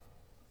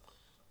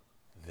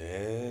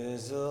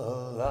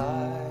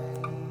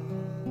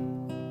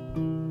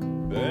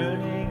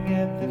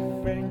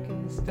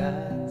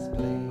Frankenstein's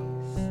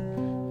place,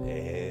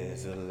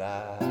 there's a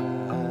light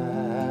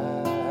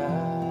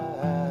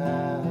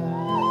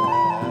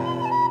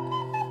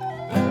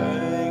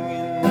burning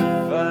in the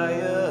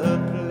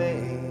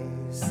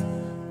fireplace.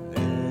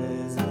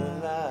 There's a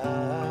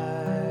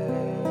light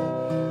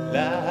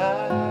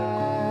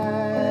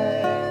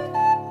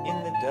in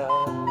the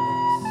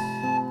darkness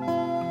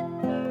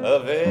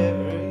of everybody's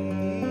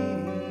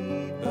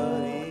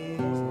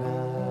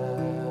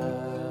night.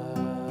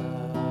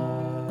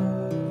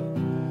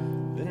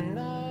 The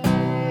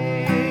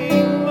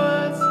night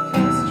must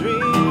be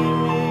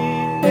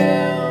streaming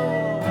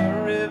down the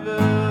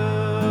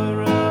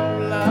river of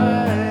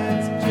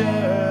life's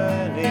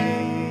journey.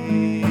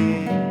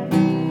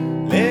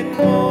 Let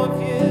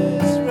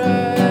Morpheus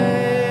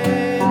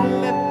ride,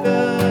 let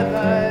the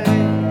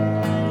light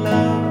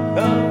love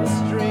come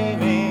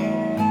streaming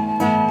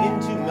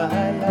into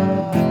my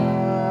life,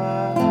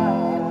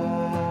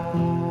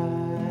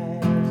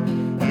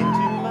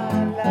 into my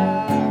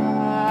life.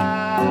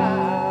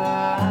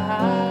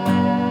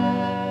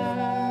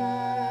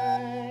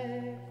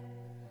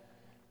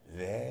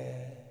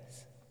 There's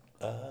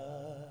a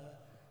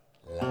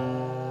light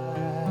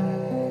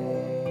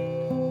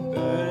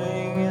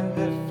burning in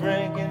the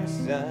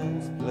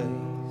Frankenstein's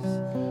place.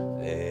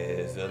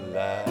 There's a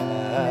light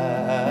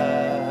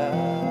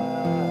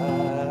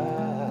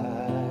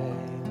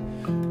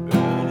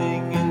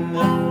burning in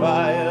the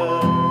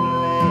fireplace.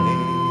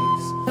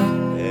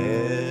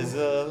 There's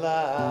a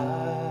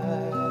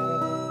light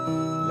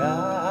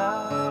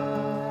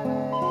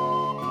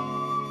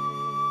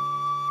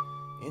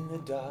in the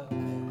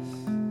darkness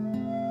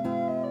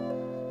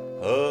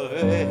of